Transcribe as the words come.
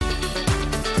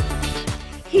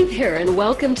there, and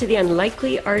welcome to the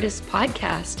Unlikely Artist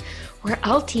Podcast, where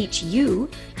I'll teach you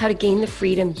how to gain the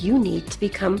freedom you need to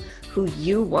become who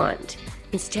you want,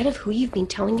 instead of who you've been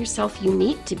telling yourself you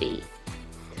need to be.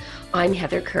 I'm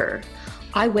Heather Kerr.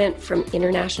 I went from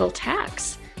international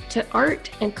tax to art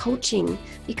and coaching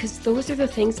because those are the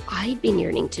things I've been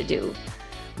yearning to do.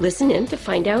 Listen in to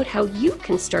find out how you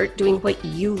can start doing what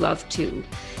you love to,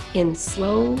 in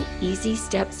slow, easy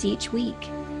steps each week.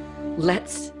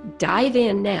 Let's dive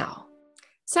in now.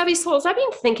 Savvy Souls, I've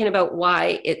been thinking about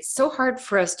why it's so hard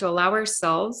for us to allow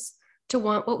ourselves to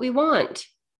want what we want.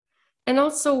 And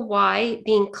also why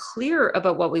being clear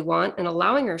about what we want and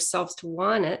allowing ourselves to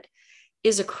want it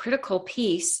is a critical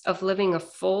piece of living a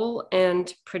full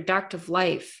and productive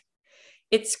life.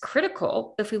 It's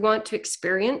critical if we want to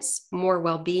experience more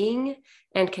well-being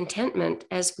and contentment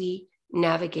as we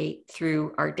navigate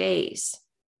through our days.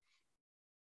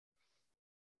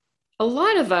 A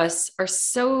lot of us are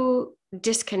so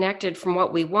disconnected from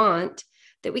what we want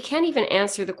that we can't even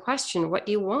answer the question, what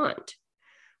do you want?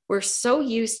 We're so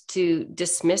used to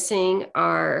dismissing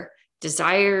our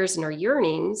desires and our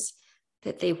yearnings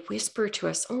that they whisper to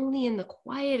us only in the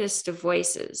quietest of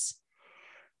voices.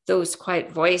 Those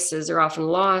quiet voices are often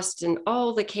lost in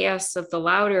all the chaos of the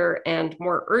louder and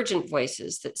more urgent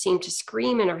voices that seem to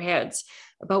scream in our heads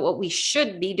about what we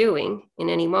should be doing in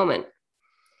any moment.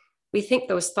 We think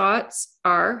those thoughts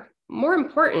are more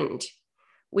important.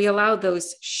 We allow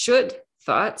those should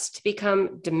thoughts to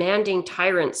become demanding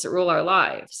tyrants that rule our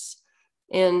lives.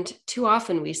 And too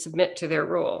often we submit to their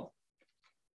rule.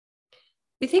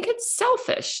 We think it's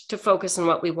selfish to focus on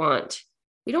what we want.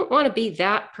 We don't want to be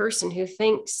that person who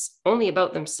thinks only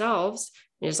about themselves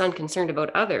and is unconcerned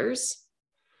about others.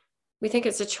 We think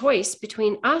it's a choice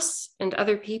between us and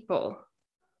other people.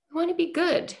 We want to be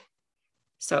good.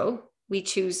 So we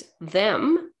choose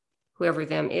them, whoever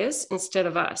them is, instead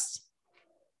of us.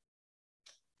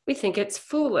 We think it's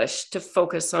foolish to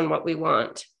focus on what we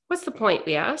want. What's the point,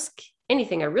 we ask?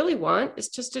 Anything I really want is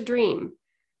just a dream.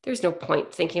 There's no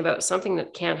point thinking about something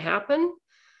that can't happen.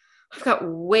 I've got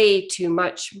way too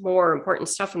much more important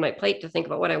stuff on my plate to think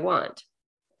about what I want.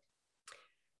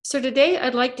 So today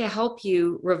I'd like to help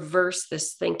you reverse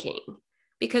this thinking,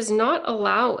 because not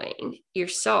allowing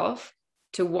yourself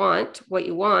to want what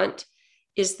you want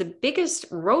is the biggest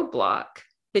roadblock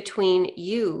between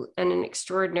you and an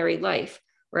extraordinary life,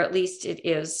 or at least it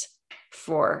is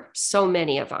for so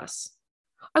many of us.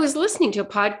 I was listening to a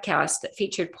podcast that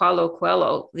featured Paulo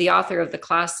Coelho, the author of the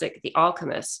classic The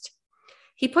Alchemist.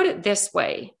 He put it this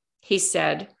way. He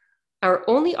said, "Our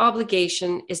only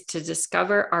obligation is to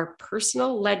discover our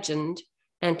personal legend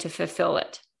and to fulfill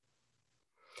it."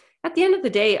 At the end of the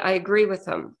day, I agree with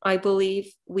him. I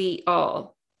believe we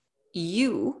all,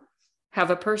 you, have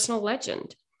a personal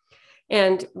legend.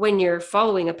 And when you're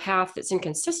following a path that's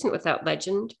inconsistent with that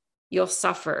legend, you'll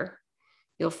suffer.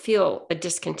 You'll feel a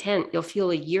discontent. You'll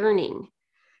feel a yearning.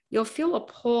 You'll feel a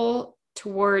pull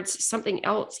towards something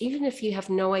else, even if you have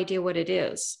no idea what it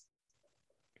is.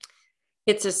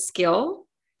 It's a skill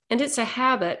and it's a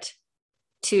habit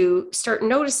to start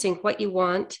noticing what you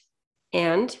want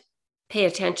and pay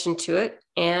attention to it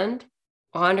and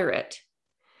honor it.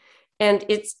 And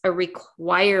it's a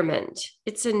requirement.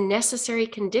 It's a necessary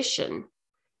condition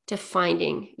to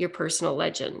finding your personal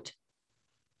legend.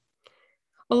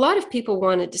 A lot of people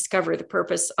want to discover the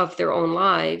purpose of their own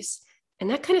lives,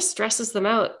 and that kind of stresses them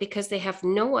out because they have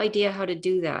no idea how to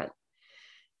do that.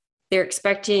 They're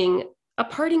expecting a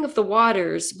parting of the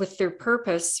waters with their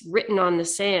purpose written on the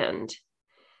sand,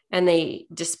 and they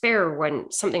despair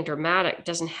when something dramatic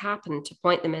doesn't happen to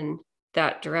point them in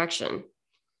that direction.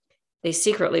 They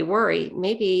secretly worry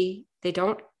maybe they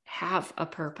don't have a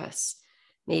purpose.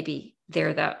 Maybe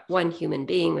they're that one human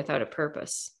being without a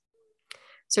purpose.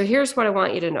 So here's what I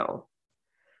want you to know.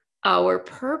 Our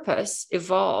purpose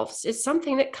evolves. It's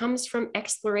something that comes from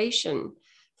exploration,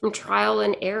 from trial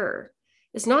and error.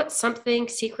 It's not something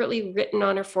secretly written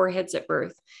on our foreheads at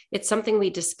birth. It's something we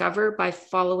discover by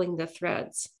following the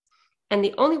threads. And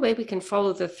the only way we can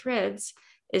follow the threads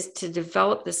is to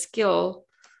develop the skill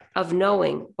of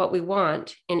knowing what we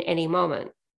want in any moment.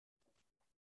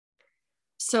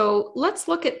 So let's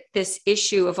look at this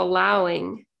issue of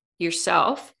allowing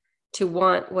yourself to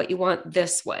want what you want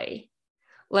this way.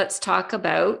 Let's talk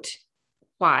about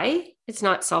why it's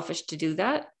not selfish to do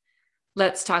that.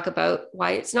 Let's talk about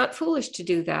why it's not foolish to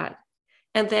do that.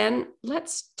 And then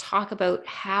let's talk about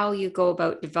how you go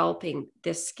about developing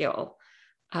this skill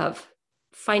of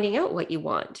finding out what you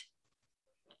want.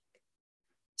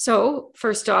 So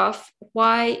first off,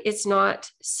 why it's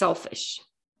not selfish.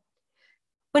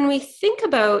 When we think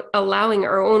about allowing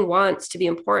our own wants to be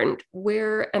important,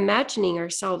 we're imagining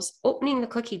ourselves opening the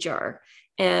cookie jar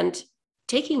and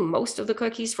taking most of the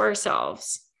cookies for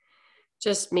ourselves,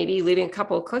 just maybe leaving a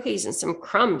couple of cookies and some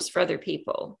crumbs for other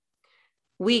people.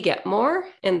 We get more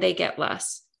and they get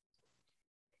less.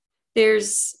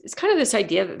 It's kind of this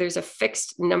idea that there's a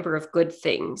fixed number of good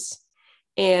things.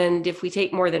 And if we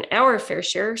take more than our fair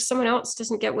share, someone else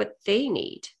doesn't get what they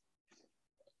need.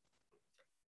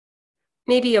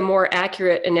 Maybe a more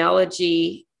accurate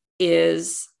analogy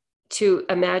is to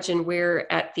imagine we're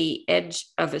at the edge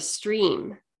of a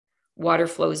stream. Water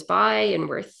flows by and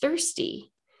we're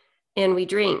thirsty and we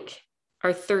drink.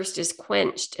 Our thirst is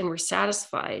quenched and we're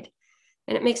satisfied.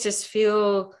 And it makes us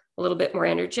feel a little bit more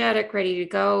energetic, ready to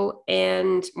go,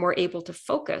 and more able to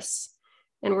focus.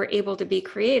 And we're able to be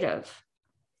creative.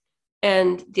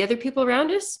 And the other people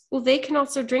around us, well, they can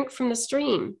also drink from the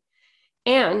stream.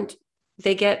 And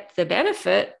they get the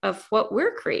benefit of what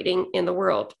we're creating in the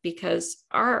world because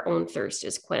our own thirst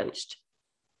is quenched.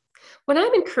 When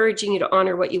I'm encouraging you to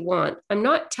honor what you want, I'm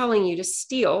not telling you to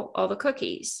steal all the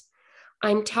cookies.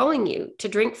 I'm telling you to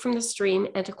drink from the stream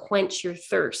and to quench your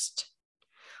thirst.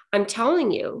 I'm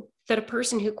telling you that a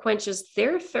person who quenches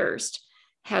their thirst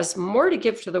has more to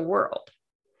give to the world.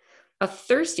 A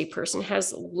thirsty person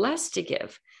has less to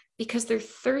give because their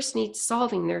thirst needs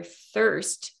solving. Their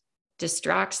thirst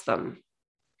distracts them.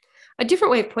 A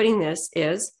different way of putting this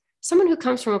is someone who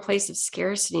comes from a place of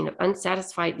scarcity and of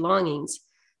unsatisfied longings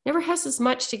never has as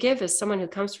much to give as someone who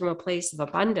comes from a place of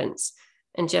abundance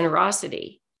and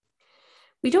generosity.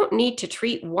 We don't need to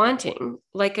treat wanting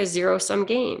like a zero-sum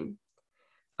game.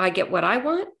 I get what I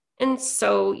want, and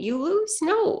so you lose?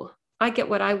 No, I get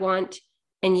what I want,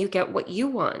 and you get what you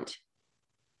want.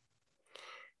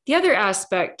 The other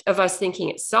aspect of us thinking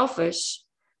it's selfish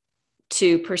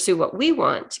to pursue what we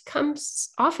want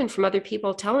comes often from other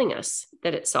people telling us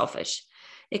that it's selfish.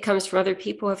 It comes from other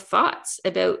people who have thoughts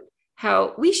about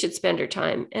how we should spend our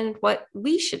time and what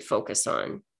we should focus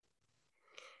on.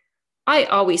 I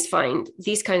always find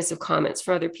these kinds of comments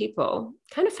from other people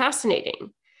kind of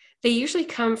fascinating. They usually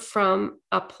come from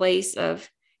a place of,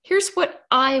 here's what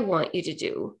I want you to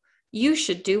do. You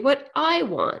should do what I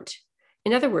want.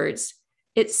 In other words,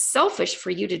 it's selfish for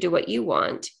you to do what you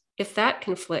want if that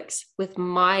conflicts with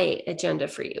my agenda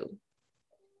for you.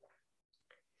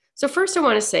 So first I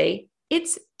want to say,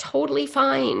 it's totally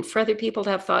fine for other people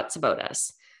to have thoughts about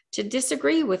us, to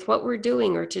disagree with what we're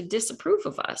doing or to disapprove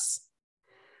of us.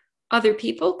 Other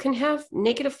people can have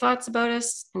negative thoughts about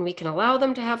us and we can allow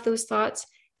them to have those thoughts.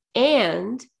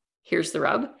 And here's the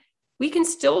rub, we can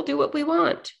still do what we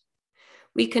want.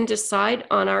 We can decide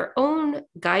on our own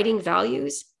guiding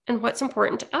values and what's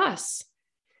important to us.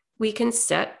 We can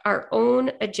set our own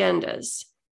agendas.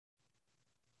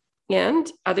 And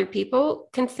other people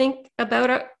can think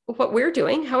about what we're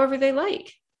doing however they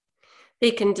like.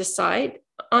 They can decide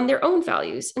on their own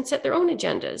values and set their own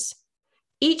agendas.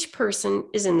 Each person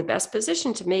is in the best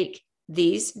position to make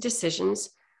these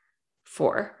decisions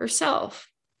for herself.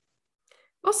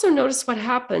 Also notice what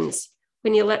happens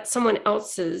when you let someone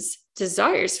else's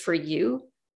desires for you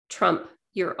trump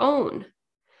your own.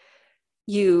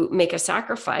 You make a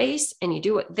sacrifice and you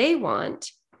do what they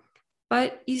want,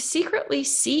 but you secretly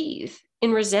seethe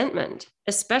in resentment,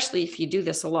 especially if you do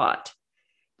this a lot.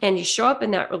 And you show up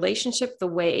in that relationship the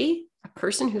way a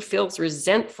person who feels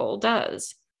resentful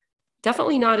does.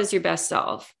 Definitely not as your best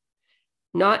self,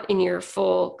 not in your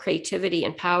full creativity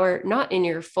and power, not in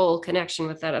your full connection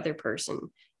with that other person.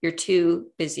 You're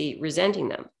too busy resenting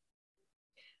them.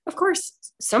 Of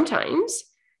course, sometimes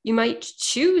you might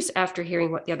choose, after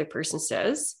hearing what the other person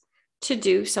says, to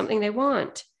do something they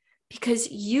want because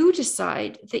you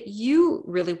decide that you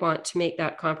really want to make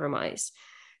that compromise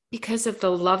because of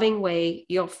the loving way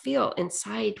you'll feel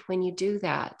inside when you do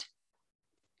that.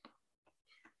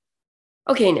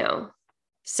 Okay, now,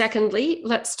 secondly,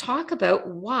 let's talk about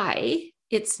why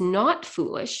it's not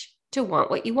foolish to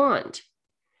want what you want.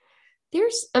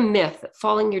 There's a myth that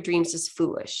following your dreams is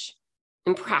foolish,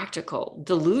 impractical,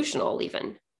 delusional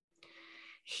even.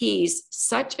 He's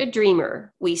such a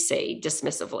dreamer, we say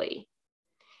dismissively.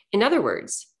 In other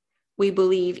words, we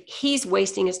believe he's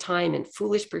wasting his time in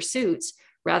foolish pursuits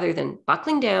rather than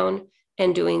buckling down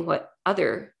and doing what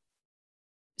other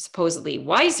supposedly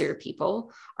wiser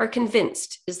people are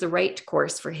convinced is the right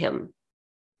course for him.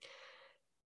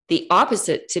 The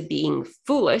opposite to being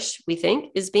foolish, we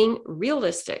think, is being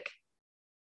realistic.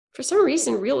 For some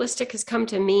reason, realistic has come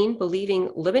to mean believing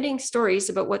limiting stories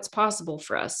about what's possible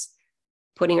for us,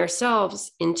 putting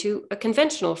ourselves into a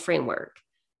conventional framework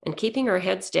and keeping our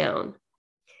heads down,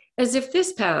 as if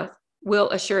this path will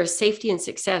assure us safety and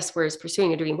success, whereas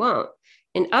pursuing a dream won't.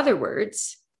 In other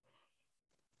words,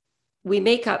 we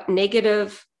make up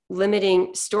negative,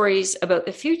 limiting stories about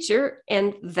the future,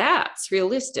 and that's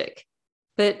realistic.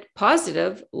 But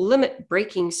positive,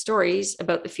 limit-breaking stories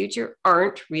about the future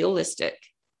aren't realistic.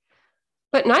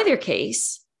 But in either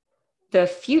case, the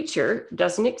future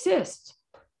doesn't exist.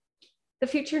 The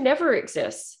future never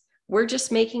exists. We're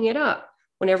just making it up.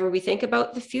 Whenever we think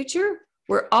about the future,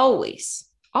 we're always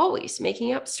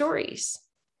making up stories.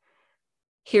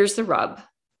 Here's the rub.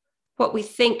 What we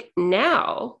think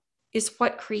now is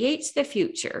what creates the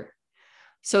future.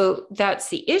 So that's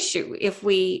the issue. If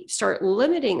we start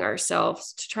limiting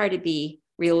ourselves to try to be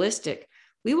realistic,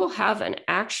 we will have an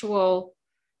actual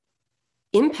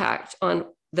impact on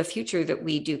the future that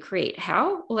we do create.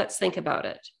 How? Let's think about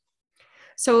it.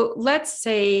 So let's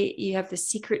say you have the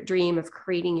secret dream of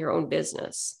creating your own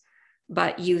business,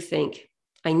 but you think,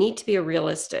 I need to be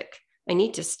realistic. I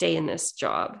need to stay in this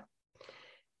job.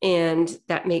 And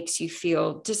that makes you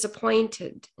feel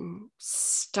disappointed and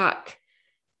stuck,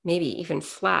 maybe even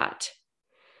flat.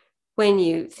 When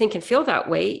you think and feel that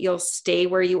way, you'll stay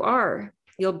where you are.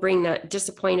 You'll bring that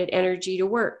disappointed energy to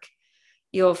work.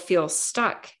 You'll feel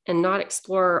stuck and not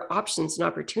explore options and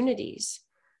opportunities.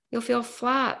 You'll feel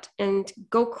flat and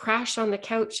go crash on the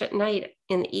couch at night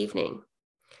in the evening.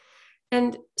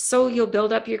 And so you'll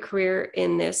build up your career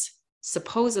in this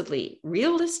supposedly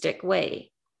realistic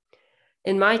way.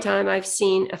 In my time, I've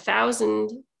seen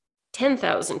 1,000,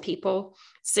 10,000 people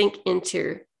sink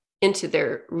into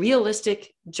their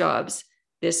realistic jobs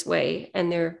this way,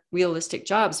 and their realistic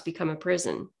jobs become a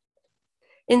prison.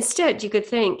 Instead, you could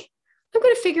think, I'm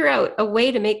going to figure out a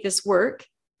way to make this work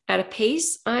at a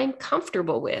pace I'm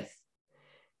comfortable with.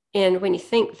 And when you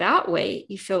think that way,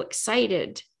 you feel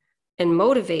excited and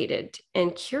motivated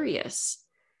and curious.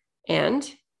 And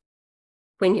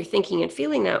when you're thinking and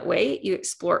feeling that way, you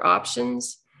explore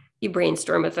options, you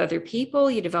brainstorm with other people,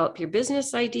 you develop your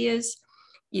business ideas,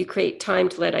 you create time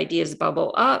to let ideas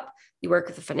bubble up, you work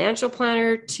with a financial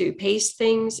planner to pace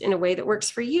things in a way that works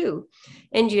for you,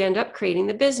 and you end up creating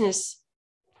the business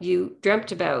you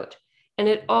dreamt about. And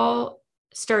it all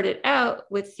started out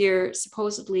with your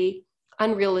supposedly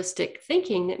unrealistic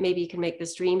thinking that maybe you can make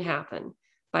this dream happen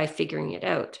by figuring it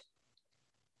out.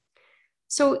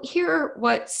 So here are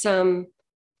what some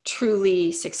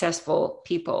truly successful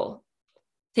people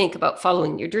think about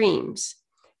following your dreams.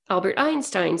 Albert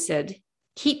Einstein said,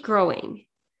 keep growing,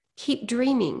 keep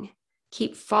dreaming,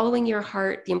 keep following your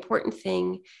heart. The important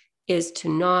thing is to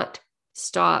not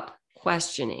stop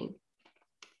questioning.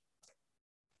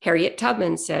 Harriet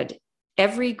Tubman said,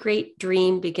 every great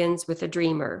dream begins with a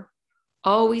dreamer.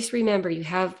 Always remember you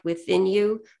have within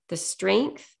you the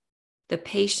strength, the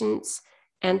patience,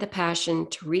 and the passion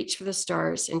to reach for the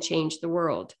stars and change the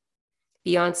world.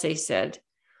 Beyonce said,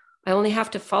 I only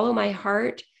have to follow my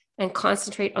heart and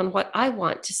concentrate on what I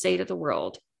want to say to the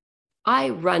world. I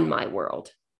run my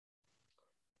world.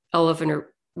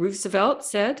 Eleanor Roosevelt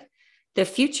said, the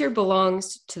future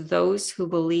belongs to those who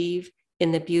believe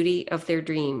in the beauty of their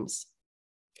dreams.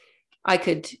 I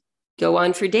could go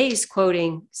on for days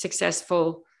quoting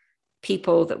successful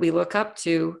people that we look up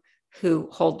to who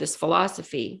hold this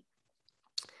philosophy.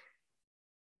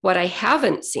 What I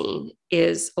haven't seen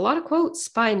is a lot of quotes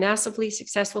by massively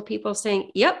successful people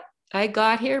saying, yep, I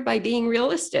got here by being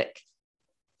realistic.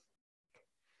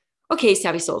 Okay,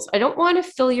 Savvy Souls, I don't want to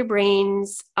fill your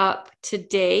brains up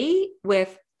today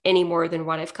with any more than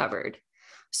what I've covered.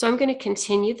 So I'm going to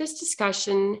continue this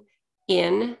discussion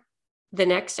in the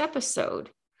next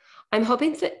episode. I'm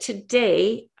hoping that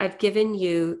today I've given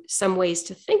you some ways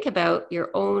to think about your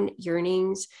own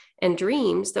yearnings and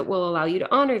dreams that will allow you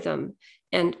to honor them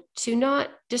and to not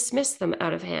dismiss them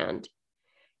out of hand.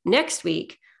 Next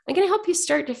week, I'm going to help you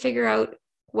start to figure out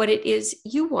what it is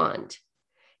you want.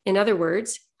 In other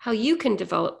words, how you can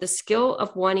develop the skill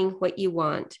of wanting what you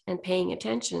want and paying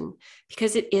attention,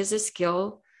 because it is a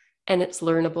skill and it's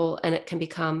learnable and it can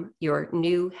become your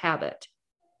new habit.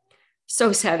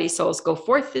 So Savvy Souls, go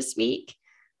forth this week.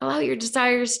 Allow your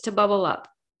desires to bubble up.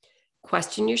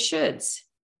 Question your shoulds.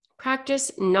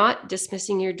 Practice not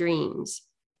dismissing your dreams.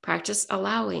 Practice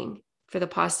allowing for the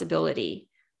possibility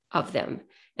of them.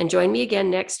 And join me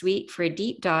again next week for a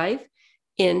deep dive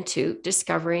into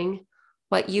discovering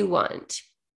what you want.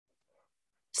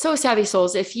 So Savvy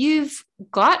Souls, if you've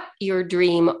got your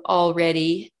dream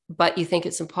already, but you think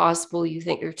it's impossible, you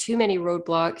think there are too many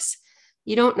roadblocks,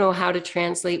 you don't know how to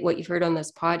translate what you've heard on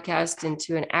this podcast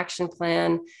into an action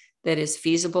plan that is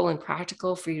feasible and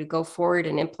practical for you to go forward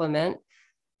and implement,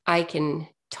 I can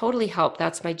totally help.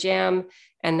 That's my jam.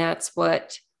 And that's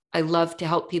what I love to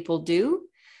help people do.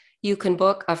 You can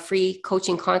book a free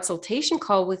coaching consultation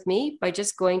call with me by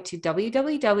just going to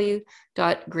www.graced,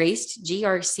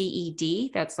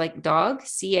 that's like dog,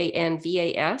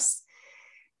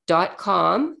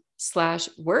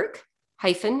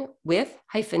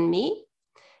 canvas.com/work-with-me.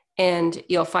 And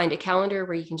you'll find a calendar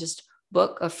where you can just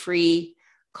book a free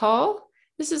call.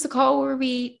 This is a call where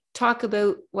we talk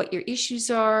about what your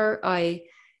issues are. I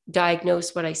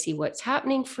diagnose what I see, what's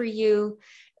happening for you,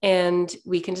 and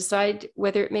we can decide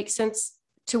whether it makes sense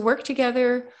to work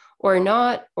together or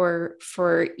not, or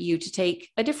for you to take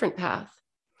a different path.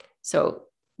 So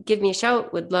give me a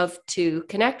shout. Would love to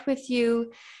connect with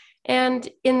you. And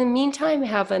in the meantime,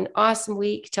 have an awesome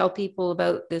week. Tell people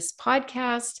about this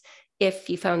podcast. If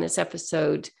you found this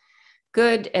episode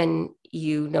good and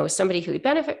you know somebody who would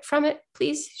benefit from it,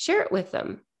 please share it with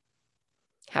them.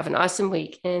 Have an awesome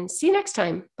week and see you next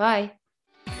time. Bye.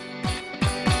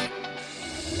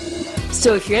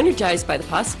 So if you're energized by the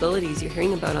possibilities you're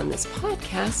hearing about on this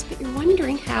podcast, but you're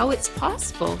wondering how it's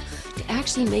possible to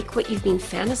actually make what you've been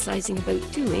fantasizing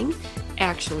about doing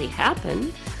actually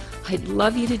happen, I'd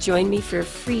love you to join me for a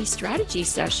free strategy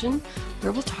session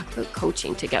where we'll talk about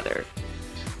coaching together.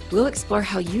 We'll explore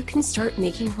how you can start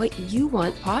making what you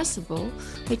want possible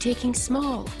by taking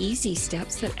small, easy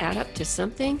steps that add up to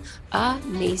something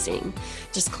amazing.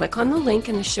 Just click on the link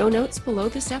in the show notes below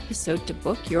this episode to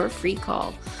book your free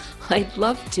call. I'd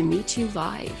love to meet you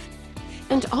live.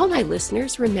 And all my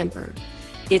listeners, remember,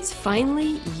 it's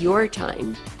finally your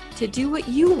time to do what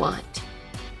you want.